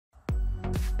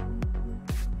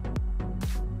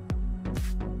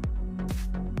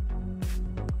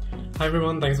Hi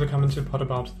everyone, thanks for coming to Pot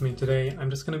About with me today.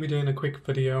 I'm just going to be doing a quick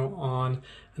video on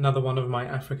another one of my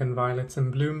African violets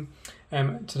in bloom.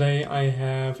 Today I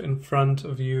have in front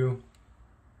of you,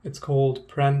 it's called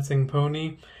Prancing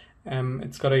Pony.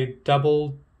 It's got a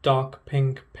double dark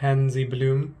pink pansy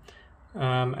bloom,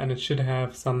 and it should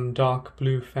have some dark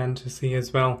blue fantasy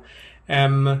as well.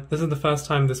 This is the first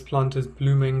time this plant is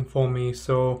blooming for me,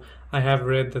 so I have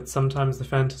read that sometimes the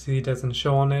fantasy doesn't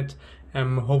show on it.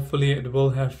 Hopefully it will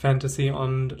have fantasy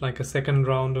on like a second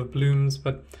round of blooms,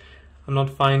 but I'm not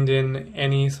finding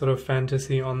any sort of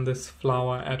fantasy on this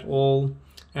flower at all.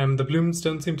 The blooms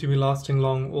don't seem to be lasting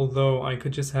long, although I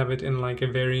could just have it in like a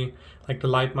very, like the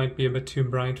light might be a bit too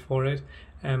bright for it.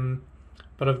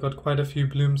 But I've got quite a few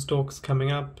bloom stalks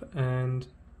coming up, and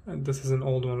this is an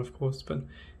old one of course, but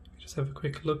just have a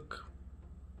quick look.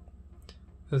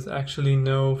 There's actually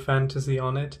no fantasy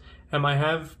on it. I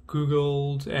have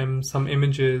googled some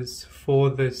images for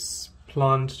this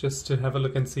plant just to have a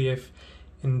look and see if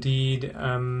indeed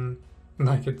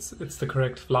like it's the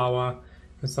correct flower,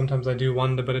 because sometimes I do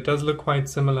wonder, but it does look quite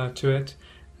similar to it.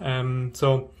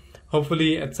 So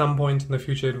hopefully at some point in the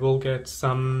future it will get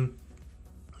some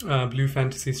blue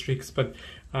fantasy streaks, but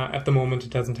at the moment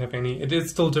it doesn't have any. It is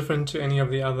still different to any of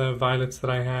the other violets that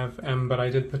I have, but I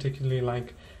did particularly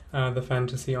like the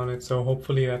fantasy on it, so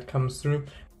hopefully that comes through.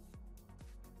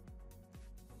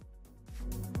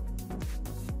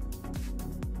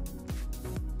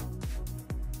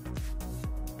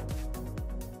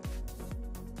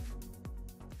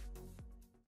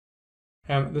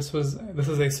 This is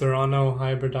a Sorano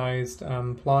hybridized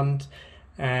plant,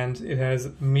 and it has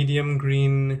medium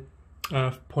green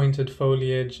pointed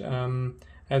foliage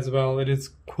as well. It is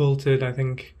quilted, I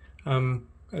think,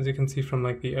 as you can see from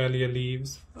like the earlier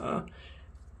leaves.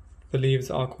 The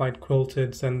leaves are quite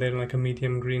quilted and they're like a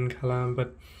medium green color,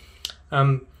 but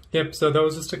yep, so that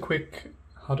was just a quick,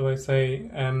 how do I say,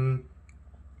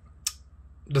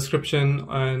 description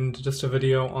and just a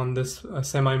video on this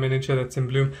semi-miniature that's in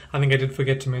bloom. I think I did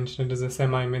forget to mention it as a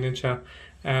semi-miniature.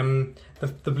 The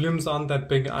blooms aren't that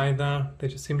big either. They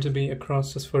just seem to be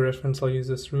across, just for reference I'll use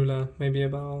this ruler, maybe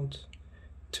about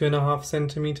 2.5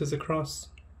 centimeters across.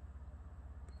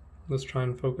 Let's try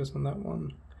and focus on that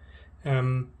one.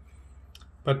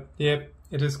 But yeah,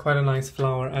 it is quite a nice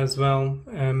flower as well.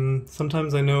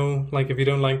 Sometimes I know, like if you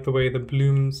don't like the way the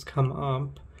blooms come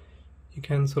up, you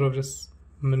can sort of just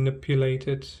manipulate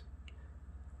it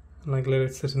and like let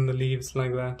it sit in the leaves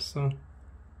like that. So I'm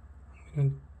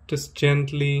gonna just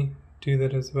gently do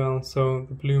that as well, so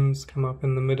the blooms come up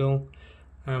in the middle,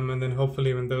 and then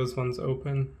hopefully when those ones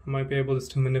open I might be able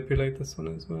just to manipulate this one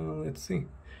as well. Let's see.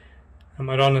 I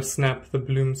don't want to snap the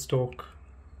bloom stalk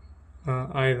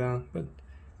either, but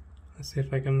let's see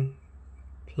if I can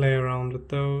play around with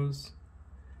those.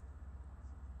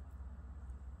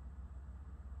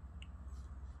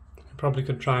 Probably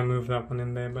could try and move that one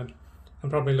in there, but it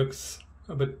probably looks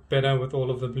a bit better with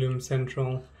all of the bloom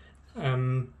central.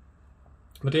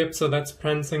 But yep, so that's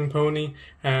Prancing Pony.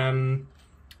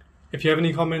 If you have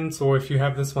any comments, or if you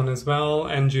have this one as well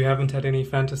and you haven't had any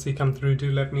fantasy come through,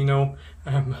 do let me know.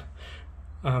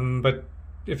 But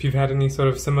if you've had any sort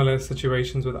of similar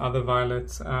situations with other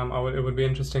violets, it would be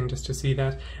interesting just to see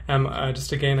that.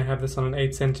 Just again, I have this on an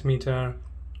 8 centimeter,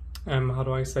 how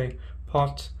do I say,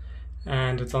 pot,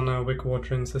 and it's on a wick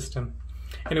watering system.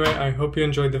 Anyway, I hope you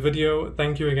enjoyed the video.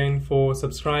 Thank you again for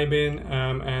subscribing,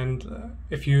 and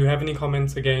if you have any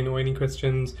comments again, or any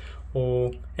questions,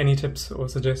 or any tips or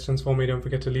suggestions for me, don't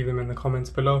forget to leave them in the comments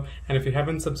below. And if you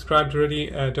haven't subscribed already,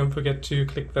 don't forget to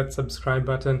click that subscribe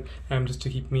button, just to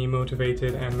keep me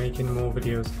motivated and making more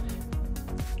videos.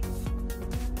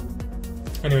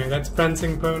 Anyway, that's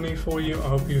Prancing Pony for you. I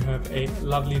hope you have a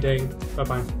lovely day. Bye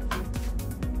bye.